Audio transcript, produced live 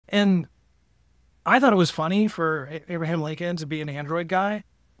And I thought it was funny for Abraham Lincoln to be an Android guy,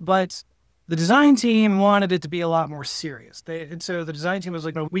 but the design team wanted it to be a lot more serious. And so the design team was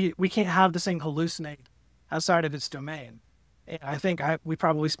like, no, we can't have this thing hallucinate outside of its domain. And I think we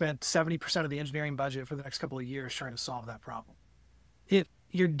probably spent 70% of the engineering budget for the next couple of years trying to solve that problem.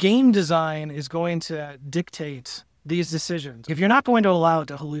 Your game design is going to dictate these decisions. If you're not going to allow it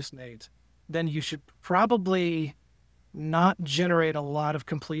to hallucinate, then you should probably not generate a lot of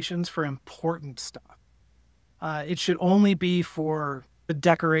completions for important stuff. It should only be for the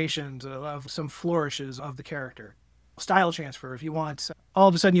decorations of some flourishes of the character. Style transfer, if you want, all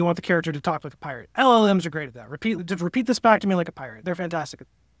of a sudden you want the character to talk like a pirate. LLMs are great at that. Repeat this back to me like a pirate. They're fantastic.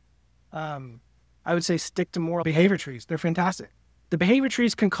 I would say stick to more behavior trees. They're fantastic. The behavior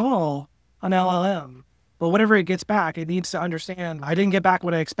trees can call an LLM, but whatever it gets back, it needs to understand, I didn't get back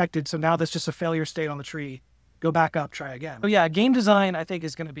what I expected, so now that's just a failure state on the tree. Go back up, try again. So yeah, game design, I think,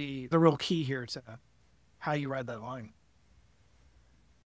 is going to be the real key here to how you ride that line.